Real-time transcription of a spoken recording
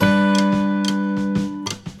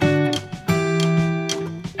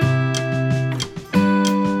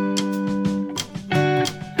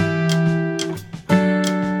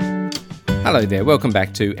Hello there, welcome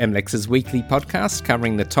back to MLEX's weekly podcast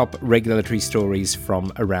covering the top regulatory stories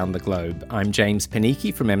from around the globe. I'm James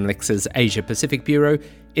Panichi from MLEX's Asia Pacific Bureau.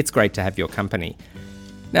 It's great to have your company.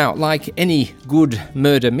 Now, like any good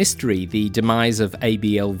murder mystery, the demise of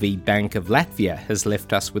ABLV Bank of Latvia has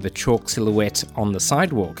left us with a chalk silhouette on the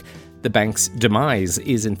sidewalk. The bank's demise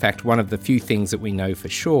is in fact one of the few things that we know for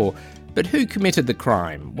sure. But who committed the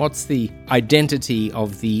crime? What's the identity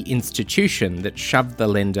of the institution that shoved the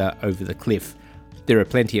lender over the cliff? There are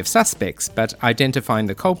plenty of suspects, but identifying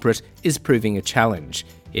the culprit is proving a challenge.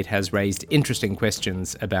 It has raised interesting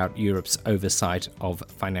questions about Europe's oversight of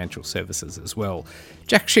financial services as well.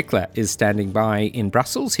 Jack Schickler is standing by in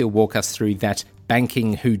Brussels. He'll walk us through that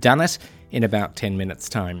banking whodunit in about 10 minutes'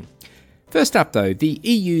 time. First up, though, the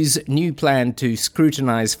EU's new plan to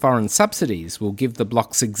scrutinise foreign subsidies will give the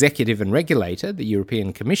bloc's executive and regulator, the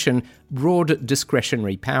European Commission, broad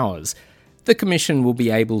discretionary powers. The Commission will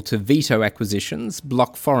be able to veto acquisitions,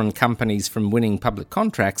 block foreign companies from winning public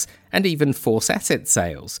contracts, and even force asset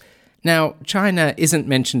sales. Now, China isn't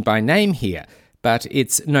mentioned by name here, but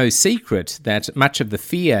it's no secret that much of the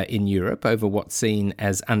fear in Europe over what's seen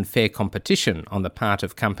as unfair competition on the part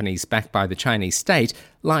of companies backed by the Chinese state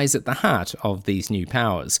lies at the heart of these new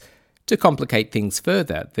powers. To complicate things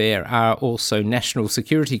further, there are also national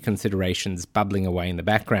security considerations bubbling away in the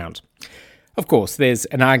background. Of course, there's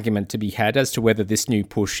an argument to be had as to whether this new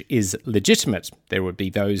push is legitimate. There would be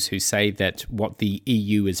those who say that what the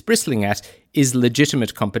EU is bristling at is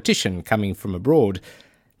legitimate competition coming from abroad.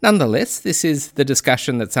 Nonetheless, this is the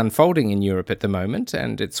discussion that's unfolding in Europe at the moment,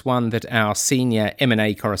 and it's one that our senior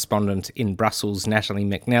M&A correspondent in Brussels, Natalie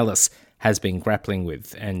McNellis, has been grappling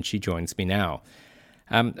with, and she joins me now.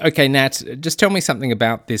 Okay, Nat, just tell me something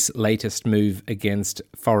about this latest move against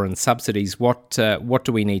foreign subsidies. What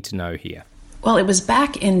do we need to know here? Well, it was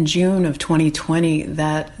back in June of 2020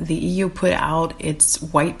 that the EU put out its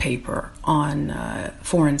white paper on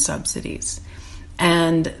foreign subsidies.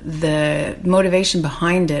 And the motivation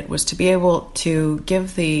behind it was to be able to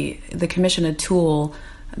give the Commission a tool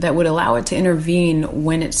that would allow it to intervene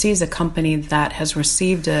when it sees a company that has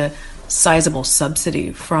received a sizable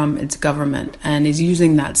subsidy from its government and is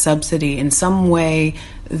using that subsidy in some way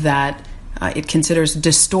that it considers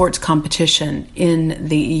distorts competition in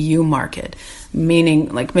the EU market. Meaning,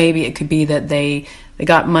 like maybe it could be that they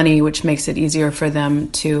got money which makes it easier for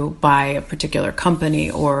them to buy a particular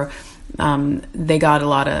company, or they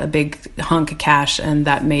got a big hunk of cash, and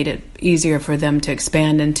that made it easier for them to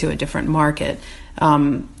expand into a different market.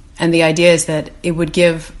 And the idea is that it would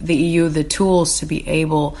give the EU the tools to be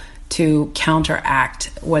able to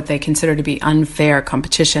counteract what they consider to be unfair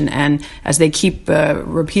competition. And as they keep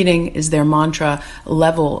repeating is their mantra,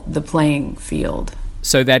 level the playing field.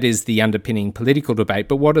 So that is the underpinning political debate.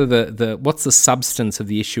 But what are what's the substance of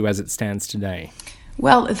the issue as it stands today?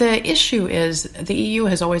 Well, the issue is the EU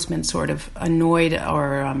has always been sort of annoyed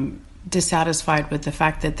or dissatisfied with the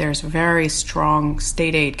fact that there's very strong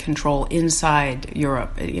state aid control inside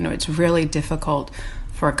Europe. It's really difficult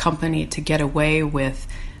for a company to get away with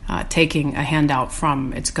taking a handout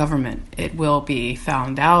from its government. It will be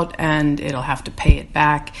found out and it'll have to pay it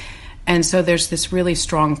back. And so there's this really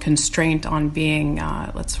strong constraint on being,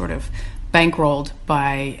 bankrolled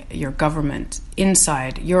by your government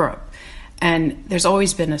inside Europe. And there's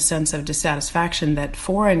always been a sense of dissatisfaction that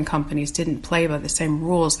foreign companies didn't play by the same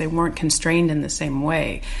rules. They weren't constrained in the same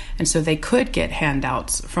way. And so they could get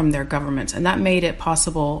handouts from their governments. And that made it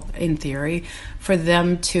possible, in theory, for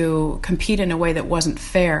them to compete in a way that wasn't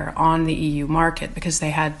fair on the EU market because they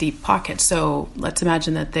had deep pockets. So let's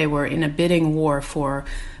imagine that they were in a bidding war for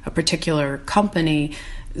a particular company.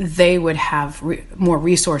 They would have more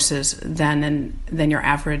resources than your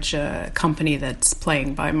average company that's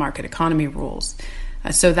playing by market economy rules.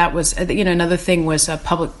 So that was, another thing was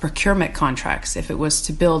public procurement contracts. If it was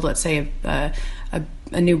to build, let's say,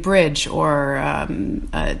 a new bridge or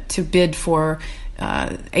to bid for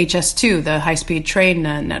HS2, the high-speed train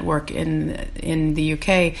network in the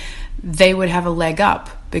UK, they would have a leg up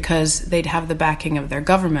because they'd have the backing of their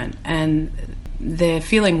government. And the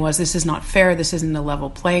feeling was this is not fair, this isn't a level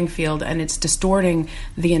playing field, and it's distorting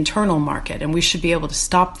the internal market, and we should be able to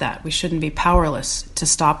stop that. We shouldn't be powerless to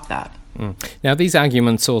stop that. Now, these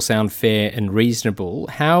arguments all sound fair and reasonable.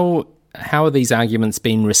 How are these arguments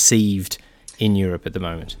being received in Europe at the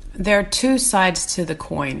moment? There are two sides to the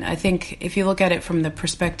coin. I think if you look at it from the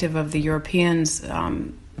perspective of the Europeans,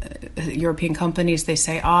 European companies, they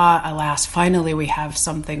say, alas, finally we have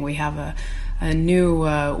something. We have a new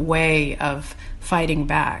way of fighting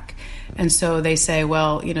back. And so they say,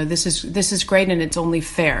 well, this is great and it's only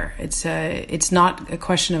fair. It's not a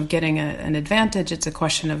question of getting an advantage. It's a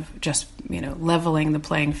question of just, leveling the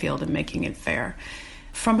playing field and making it fair.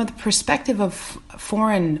 From the perspective of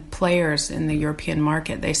foreign players in the European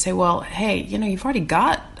market, they say, well, hey, you've already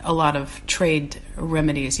got a lot of trade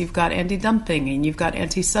remedies. You've got anti-dumping and you've got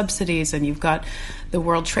anti-subsidies and you've got the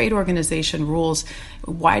World Trade Organization rules.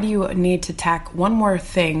 Why do you need to tack one more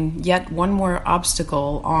thing, yet one more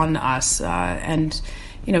obstacle on us?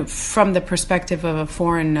 From the perspective of a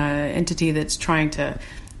foreign entity that's trying to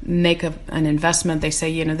make an investment, they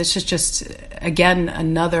say, this is just, again,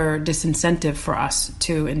 another disincentive for us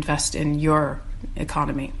to invest in your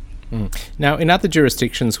economy. Now, in other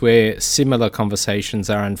jurisdictions where similar conversations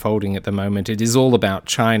are unfolding at the moment, it is all about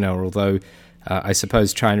China, although I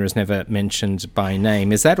suppose China is never mentioned by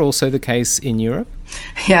name. Is that also the case in Europe?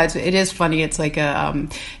 Yeah, it is funny. It's like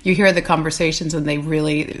you hear the conversations and they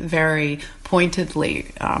really very pointedly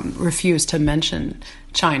refuse to mention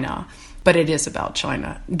China. But it is about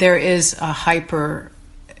China. There is a hyper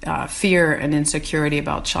fear and insecurity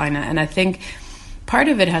about China, and I think part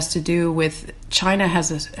of it has to do with China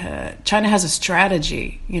has a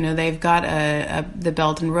strategy. They've got the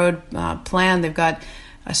Belt and Road plan. They've got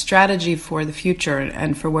a strategy for the future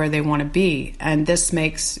and for where they want to be, and this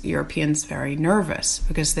makes Europeans very nervous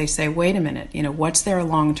because they say, "Wait a minute, what's their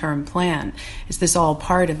long-term plan? Is this all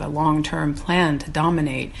part of a long-term plan to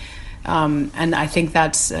dominate?" And I think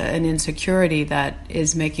that's an insecurity that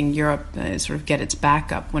is making Europe sort of get its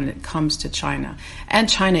back up when it comes to China. And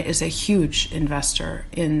China is a huge investor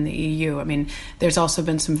in the EU. I mean, there's also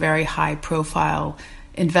been some very high-profile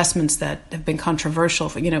investments that have been controversial.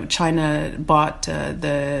 China bought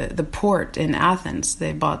the port in Athens.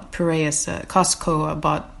 They bought Piraeus. Costco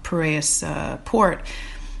bought Piraeus port.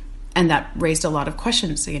 And that raised a lot of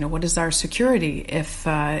questions. What is our security if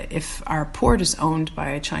our port is owned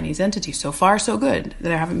by a Chinese entity? So far, so good.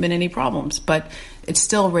 There haven't been any problems, but it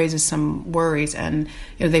still raises some worries. And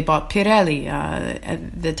they bought Pirelli,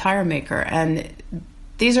 the tire maker, and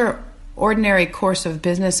these are ordinary course of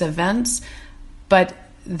business events. But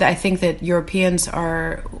I think that Europeans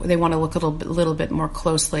they want to look a little bit more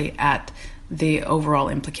closely at the overall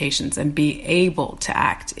implications and be able to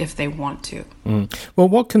act if they want to. Well,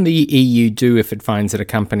 what can the EU do if it finds that a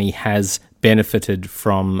company has benefited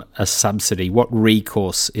from a subsidy? What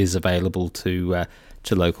recourse is available to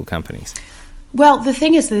local companies? Well, the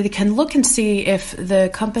thing is that they can look and see if the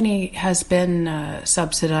company has been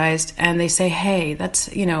subsidized, and they say, hey, that's,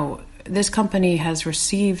 this company has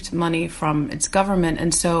received money from its government,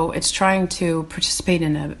 and so it's trying to participate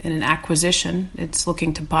in an acquisition. It's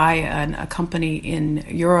looking to buy a company in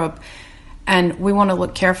Europe, and we want to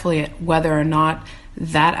look carefully at whether or not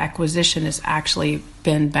that acquisition has actually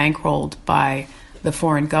been bankrolled by the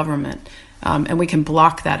foreign government, and we can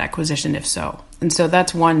block that acquisition if so. And so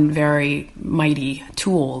that's one very mighty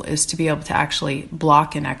tool, is to be able to actually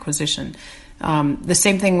block an acquisition. The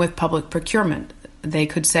same thing with public procurement. They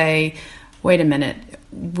could say, wait a minute,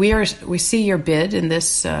 we see your bid in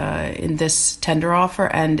this tender offer,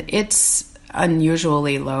 and it's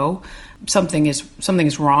unusually low. Something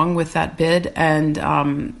is wrong with that bid,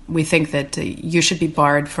 and we think that you should be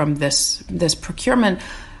barred from this procurement,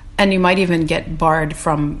 and you might even get barred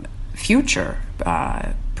from future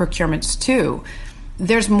procurements too.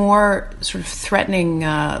 There's more sort of threatening,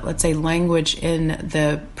 let's say, language in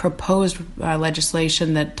the proposed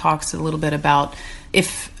legislation that talks a little bit about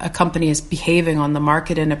if a company is behaving on the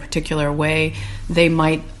market in a particular way, they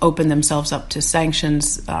might open themselves up to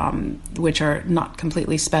sanctions, which are not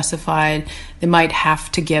completely specified. They might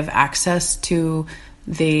have to give access to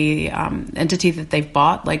the entity that they've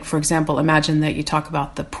bought. Like, for example, imagine that you talk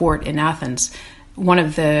about the port in Athens. One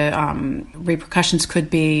of the repercussions could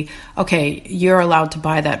be, okay, you're allowed to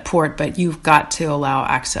buy that port, but you've got to allow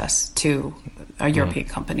access to European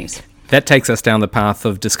companies. That takes us down the path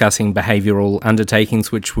of discussing behavioural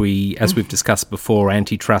undertakings, which as we've discussed before,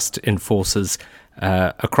 antitrust enforcers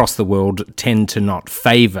across the world tend to not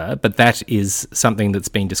favour, but that is something that's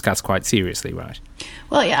been discussed quite seriously, right?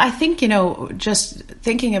 Well, yeah, I think, just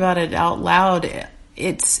thinking about it out loud,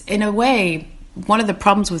 it's, in a way, one of the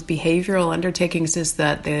problems with behavioral undertakings is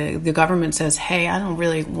that the government says, hey, I don't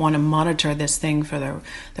really want to monitor this thing for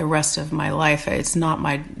the rest of my life. It's not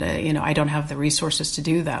my, I don't have the resources to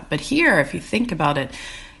do that. But here, if you think about it,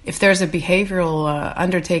 if there's a behavioral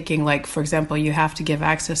undertaking, like, for example, you have to give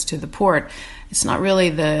access to the port, it's not really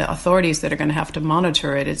the authorities that are going to have to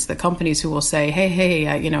monitor it. It's the companies who will say, hey,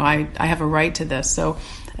 I have a right to this. So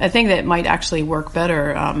I think that it might actually work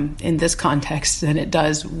better in this context than it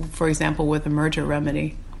does, for example, with a merger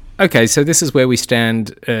remedy. Okay, so this is where we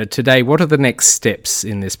stand today. What are the next steps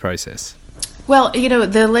in this process? Well,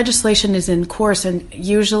 the legislation is in course, and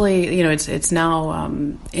usually, it's now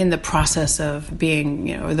in the process of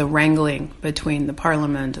being, the wrangling between the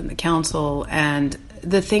Parliament and the Council. And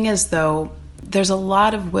the thing is, though, there's a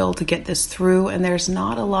lot of will to get this through, and there's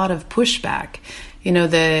not a lot of pushback.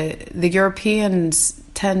 The Europeans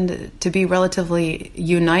tend to be relatively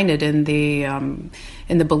united in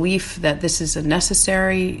the belief that this is a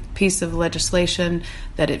necessary piece of legislation,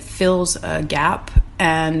 that it fills a gap,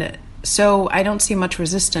 and so I don't see much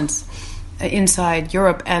resistance inside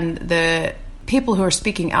Europe, and the people who are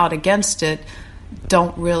speaking out against it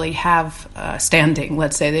don't really have standing.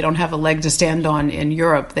 Let's say they don't have a leg to stand on in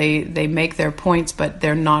Europe. They make their points, but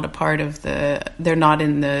they're not a part of they're not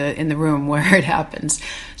in the room where it happens.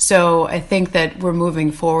 So I think that we're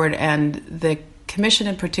moving forward, and the Commission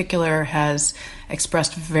in particular has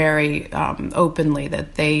expressed very openly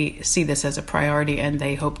that they see this as a priority, and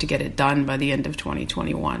they hope to get it done by the end of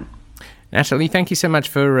 2021. Natalie, thank you so much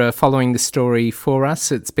for following the story for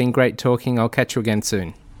us. It's been great talking. I'll catch you again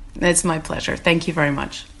soon. It's my pleasure. Thank you very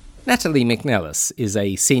much. Natalie McNellis is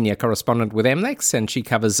a senior correspondent with MLEX, and she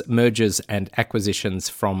covers mergers and acquisitions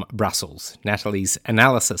from Brussels. Natalie's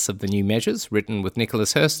analysis of the new measures, written with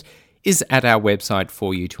Nicholas Hurst, is at our website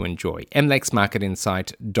for you to enjoy,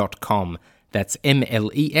 mlexmarketinsight.com. That's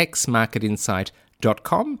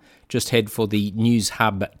mlexmarketinsight.com. Just head for the News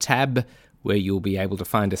Hub tab, where you'll be able to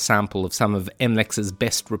find a sample of some of MLEX's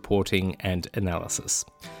best reporting and analysis.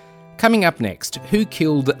 Coming up next, who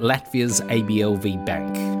killed Latvia's ABLV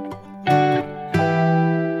bank?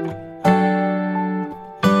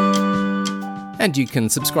 And you can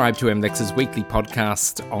subscribe to MLEX's weekly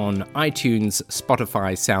podcast on iTunes,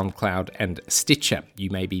 Spotify, SoundCloud and Stitcher. You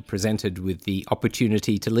may be presented with the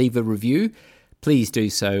opportunity to leave a review. Please do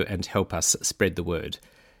so and help us spread the word.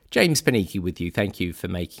 James Panichi with you. Thank you for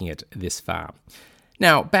making it this far.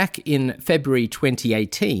 Now, back in February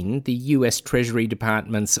 2018, the US Treasury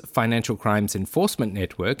Department's Financial Crimes Enforcement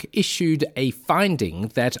Network issued a finding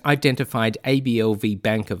that identified ABLV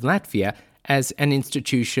Bank of Latvia as an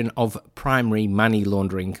institution of primary money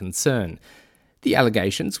laundering concern. The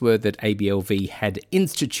allegations were that ABLV had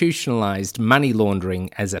institutionalized money laundering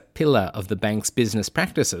as a pillar of the bank's business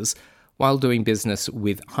practices, while doing business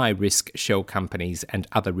with high-risk shell companies and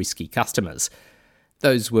other risky customers.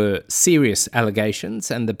 Those were serious allegations,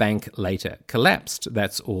 and the bank later collapsed.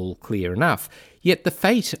 That's all clear enough. Yet the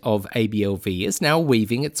fate of ABLV is now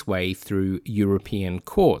weaving its way through European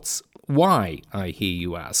courts. Why, I hear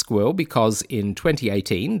you ask? Well, because in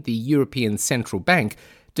 2018, the European Central Bank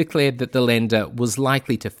declared that the lender was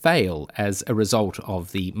likely to fail as a result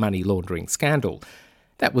of the money laundering scandal.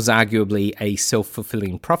 That was arguably a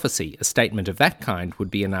self-fulfilling prophecy. A statement of that kind would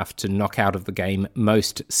be enough to knock out of the game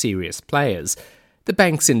most serious players. The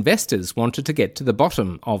bank's investors wanted to get to the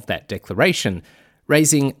bottom of that declaration,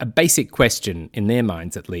 raising a basic question, in their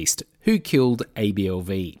minds at least: who killed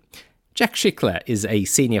ABLV? Jack Schickler is a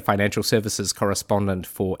senior financial services correspondent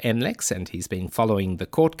for MLEX, and he's been following the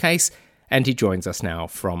court case, and he joins us now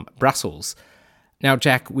from Brussels. Now,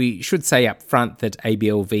 Jack, we should say up front that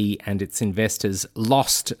ABLV and its investors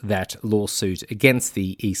lost that lawsuit against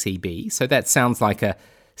the ECB, so that sounds like a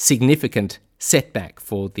significant setback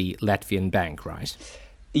for the Latvian bank, right?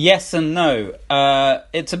 Yes and no.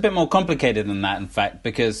 It's a bit more complicated than that, in fact,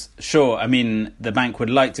 because, sure, I mean, the bank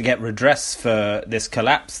would like to get redress for this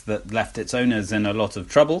collapse that left its owners in a lot of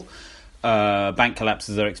trouble. Bank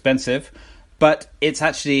collapses are expensive. But it's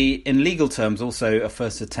actually, in legal terms, also a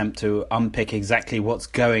first attempt to unpick exactly what's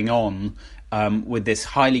going on with this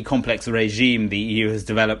highly complex regime the EU has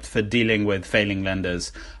developed for dealing with failing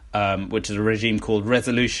lenders, which is a regime called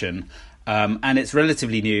resolution. And it's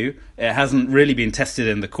relatively new. It hasn't really been tested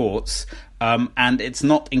in the courts. And it's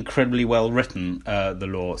not incredibly well written, the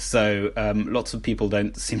law. So lots of people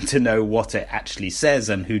don't seem to know what it actually says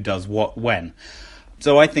and who does what when.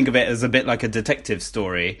 So I think of it as a bit like a detective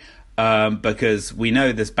story. Because we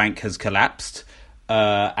know this bank has collapsed,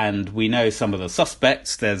 and we know some of the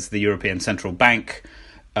suspects. There's the European Central Bank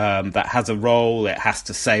that has a role. It has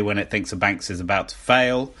to say when it thinks a bank is about to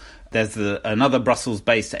fail. There's another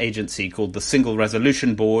Brussels-based agency called the Single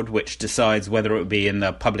Resolution Board, which decides whether it would be in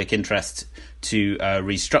the public interest to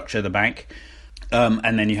restructure the bank.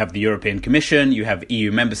 And then you have the European Commission, you have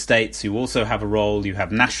EU member states who also have a role, you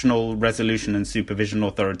have national resolution and supervision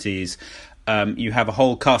authorities. You have a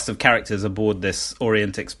whole cast of characters aboard this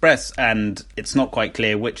Orient Express, and it's not quite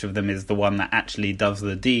clear which of them is the one that actually does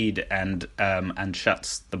the deed and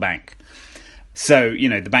shuts the bank. So,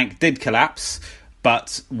 the bank did collapse.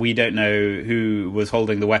 but we don't know who was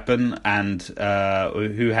holding the weapon and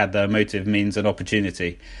who had the motive, means and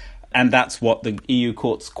opportunity. And that's what the EU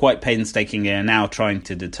courts quite painstakingly are now trying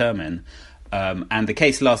to determine. And the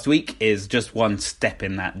case last week is just one step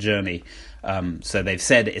in that journey. So they've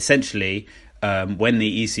said, essentially, when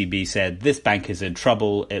the ECB said this bank is in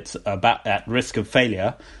trouble, it's about at risk of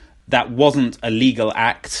failure, that wasn't a legal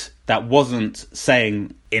act. That wasn't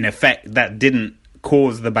saying, in effect, that didn't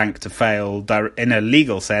cause the bank to fail in a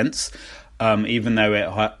legal sense, even though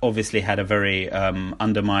it obviously had a very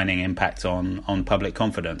undermining impact on public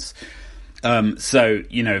confidence. So,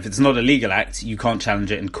 if it's not a legal act, you can't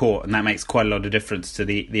challenge it in court, and that makes quite a lot of difference to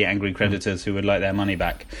the angry creditors who would like their money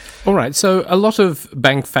back. All right, so a lot of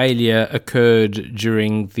bank failure occurred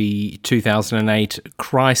during the 2008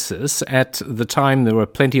 crisis. At the time, there were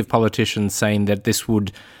plenty of politicians saying that this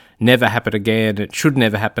would never happen again, it should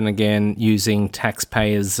never happen again, using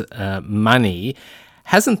taxpayers' money.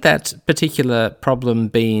 Hasn't that particular problem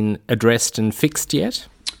been addressed and fixed yet?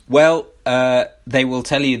 Well, they will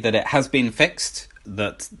tell you that it has been fixed,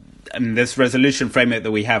 that this resolution framework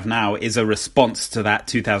that we have now is a response to that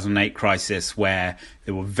 2008 crisis where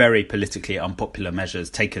there were very politically unpopular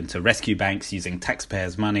measures taken to rescue banks using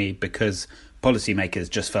taxpayers' money because policymakers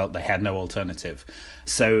just felt they had no alternative.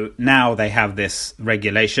 So now they have this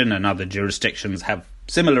regulation, and other jurisdictions have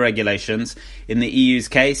similar regulations. In the EU's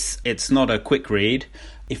case, it's not a quick read.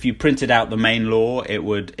 If you printed out the main law, it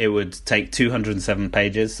would take 207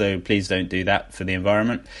 pages, so please don't do that for the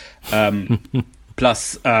environment.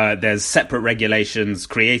 Plus, there's separate regulations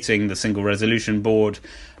creating the Single Resolution Board.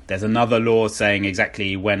 There's another law saying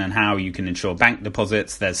exactly when and how you can insure bank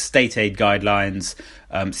deposits. There's state aid guidelines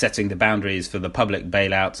setting the boundaries for the public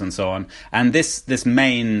bailouts and so on. And this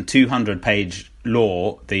main 200-page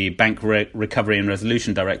law, the Bank Recovery and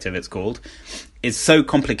Resolution Directive it's called, is so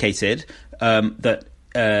complicated that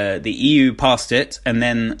the EU passed it, and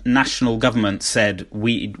then national governments said,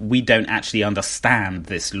 we don't actually understand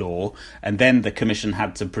this law. And then the Commission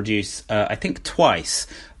had to produce, I think twice,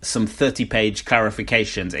 some 30-page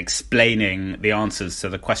clarifications explaining the answers to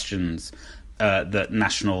the questions that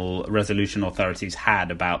national resolution authorities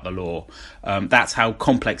had about the law. That's how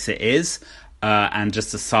complex it is, and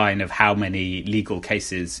just a sign of how many legal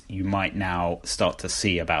cases you might now start to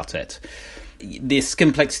see about it. This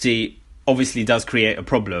complexity obviously does create a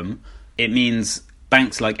problem. It means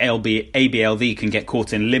banks like ABLV can get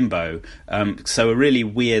caught in limbo. So a really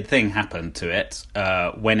weird thing happened to it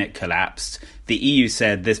when it collapsed. The EU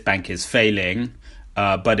said this bank is failing,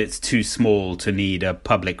 but it's too small to need a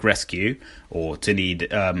public rescue or to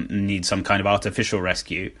need some kind of artificial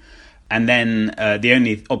rescue. And then the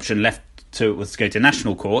only option left was to go to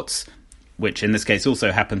national courts, which in this case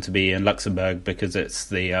also happened to be in Luxembourg because it's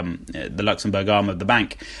the Luxembourg arm of the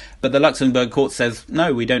bank. But the Luxembourg court says,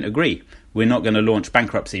 no, we don't agree. We're not going to launch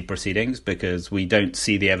bankruptcy proceedings because we don't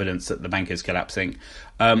see the evidence that the bank is collapsing.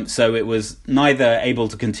 So it was neither able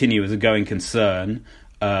to continue as a going concern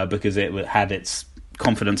because it had its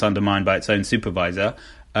confidence undermined by its own supervisor,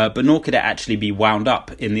 but nor could it actually be wound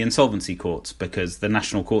up in the insolvency courts because the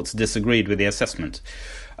national courts disagreed with the assessment.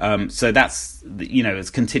 So that's, it's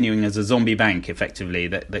continuing as a zombie bank, effectively,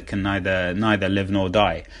 that can neither live nor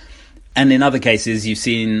die. And in other cases, you've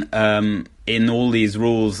seen in all these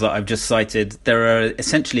rules that I've just cited, there are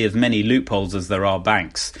essentially as many loopholes as there are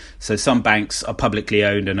banks. So some banks are publicly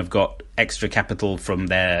owned and have got extra capital from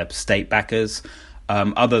their state backers.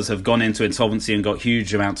 Others have gone into insolvency and got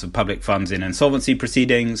huge amounts of public funds in insolvency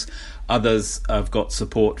proceedings. Others have got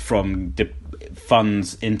support from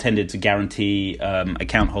funds intended to guarantee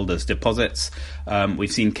account holders' deposits.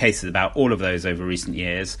 We've seen cases about all of those over recent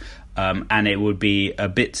years. And it would be a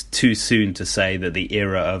bit too soon to say that the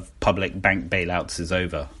era of public bank bailouts is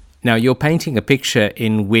over. Now, you're painting a picture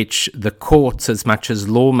in which the courts, as much as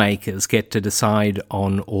lawmakers, get to decide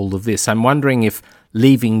on all of this. I'm wondering if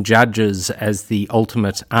leaving judges as the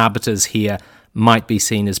ultimate arbiters here might be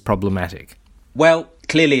seen as problematic. Well,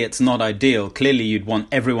 clearly it's not ideal. Clearly you'd want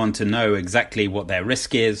everyone to know exactly what their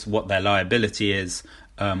risk is, what their liability is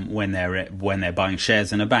when they're buying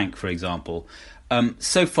shares in a bank, for example.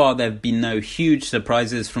 So far, there have been no huge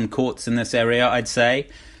surprises from courts in this area, I'd say.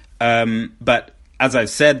 But as I've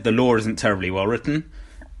said, the law isn't terribly well written.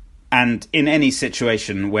 And in any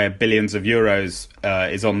situation where billions of euros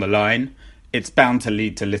is on the line, it's bound to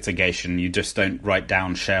lead to litigation. You just don't write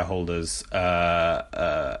down shareholders'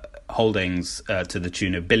 holdings to the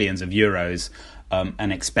tune of billions of euros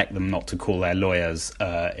and expect them not to call their lawyers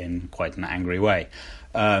in quite an angry way.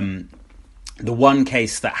 The one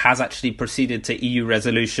case that has actually proceeded to EU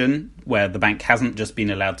resolution, where the bank hasn't just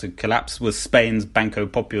been allowed to collapse, was Spain's Banco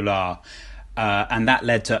Popular. And that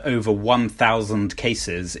led to over 1,000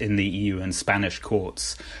 cases in the EU and Spanish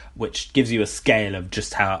courts, which gives you a scale of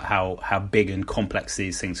just how big and complex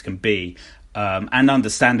these things can be. And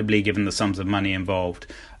understandably, given the sums of money involved.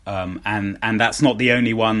 And that's not the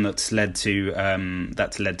only one that's led to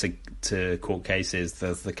court cases.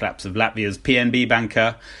 There's the collapse of Latvia's PNB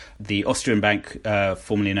banker, the Austrian bank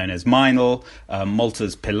formerly known as Mainl,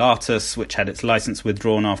 Malta's Pilatus, which had its license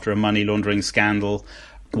withdrawn after a money laundering scandal.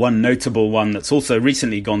 One notable one that's also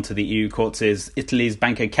recently gone to the EU courts is Italy's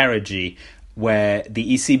Banca Carige, where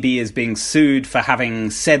the ECB is being sued for having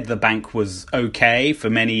said the bank was okay for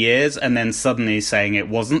many years and then suddenly saying it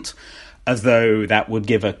wasn't, as though that would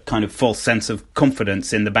give a kind of false sense of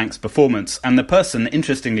confidence in the bank's performance. And the person,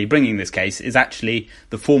 interestingly, bringing this case is actually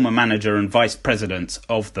the former manager and vice president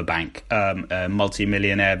of the bank, a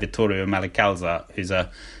multi-millionaire Vittorio Malicalza, who's a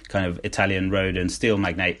kind of Italian road and steel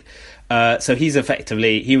magnate. So he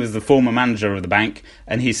was the former manager of the bank,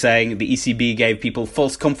 and he's saying the ECB gave people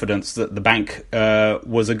false confidence that the bank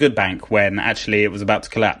was a good bank when actually it was about to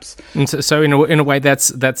collapse. And so in a way, that's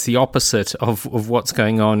the opposite of what's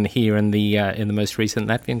going on here in the most recent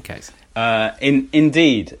Latvian case.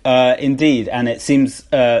 Indeed, and it seems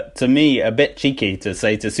to me a bit cheeky to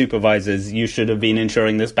say to supervisors, you should have been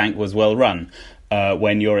ensuring this bank was well run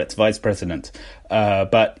when you're its vice president.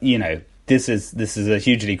 But you know. This is a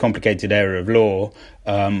hugely complicated area of law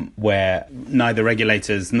where neither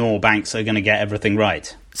regulators nor banks are going to get everything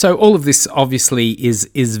right. So all of this obviously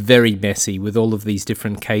is very messy with all of these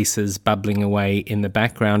different cases bubbling away in the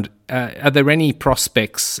background. Are there any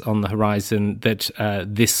prospects on the horizon that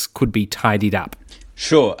this could be tidied up?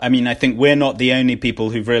 Sure. I mean, I think we're not the only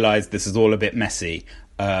people who've realised this is all a bit messy.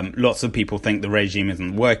 Lots of people think the regime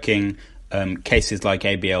isn't working. Cases like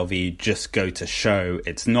ABLV just go to show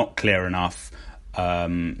it's not clear enough.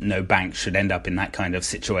 No bank should end up in that kind of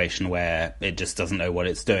situation where it just doesn't know what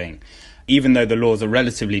it's doing. Even though the laws are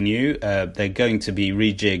relatively new, they're going to be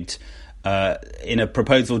rejigged in a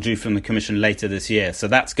proposal due from the Commission later this year. So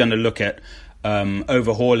that's going to look at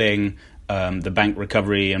overhauling the Bank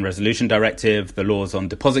Recovery and Resolution Directive, the laws on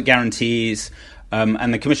deposit guarantees,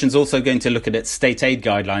 and the Commission's also going to look at its state aid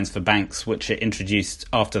guidelines for banks, which it introduced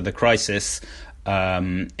after the crisis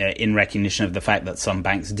in recognition of the fact that some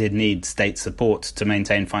banks did need state support to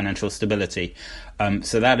maintain financial stability.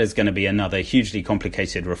 So that is going to be another hugely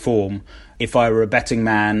complicated reform. If I were a betting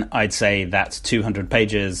man, I'd say that 200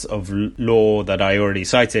 pages of law that I already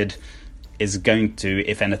cited is going to,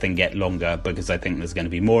 if anything, get longer, because I think there's going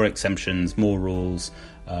to be more exemptions, more rules,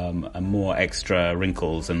 and more extra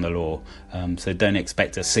wrinkles in the law. So don't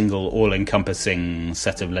expect a single all-encompassing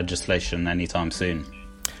set of legislation anytime soon.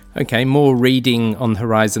 Okay, more reading on the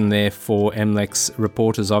horizon there for MLEX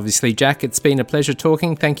reporters, obviously. Jack, it's been a pleasure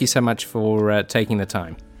talking. Thank you so much for taking the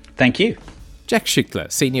time. Thank you. Jack Schickler,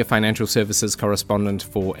 Senior Financial Services Correspondent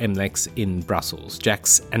for MLEX in Brussels.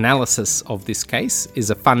 Jack's analysis of this case is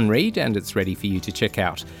a fun read and it's ready for you to check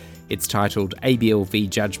out. It's titled ABLV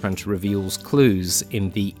Judgment Reveals Clues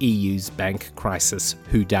in the EU's Bank Crisis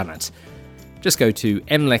Whodunit. Just go to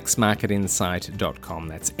mlexmarketinsight.com.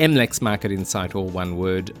 That's mlexmarketinsight, all one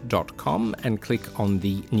word, .com, and click on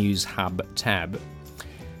the News Hub tab.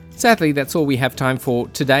 Sadly, that's all we have time for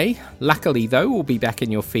today. Luckily, though, we'll be back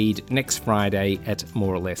in your feed next Friday at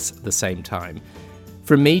more or less the same time.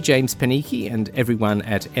 From me, James Panichi, and everyone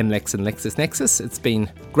at MLEX and LexisNexis, it's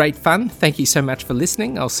been great fun. Thank you so much for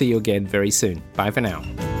listening. I'll see you again very soon. Bye for now.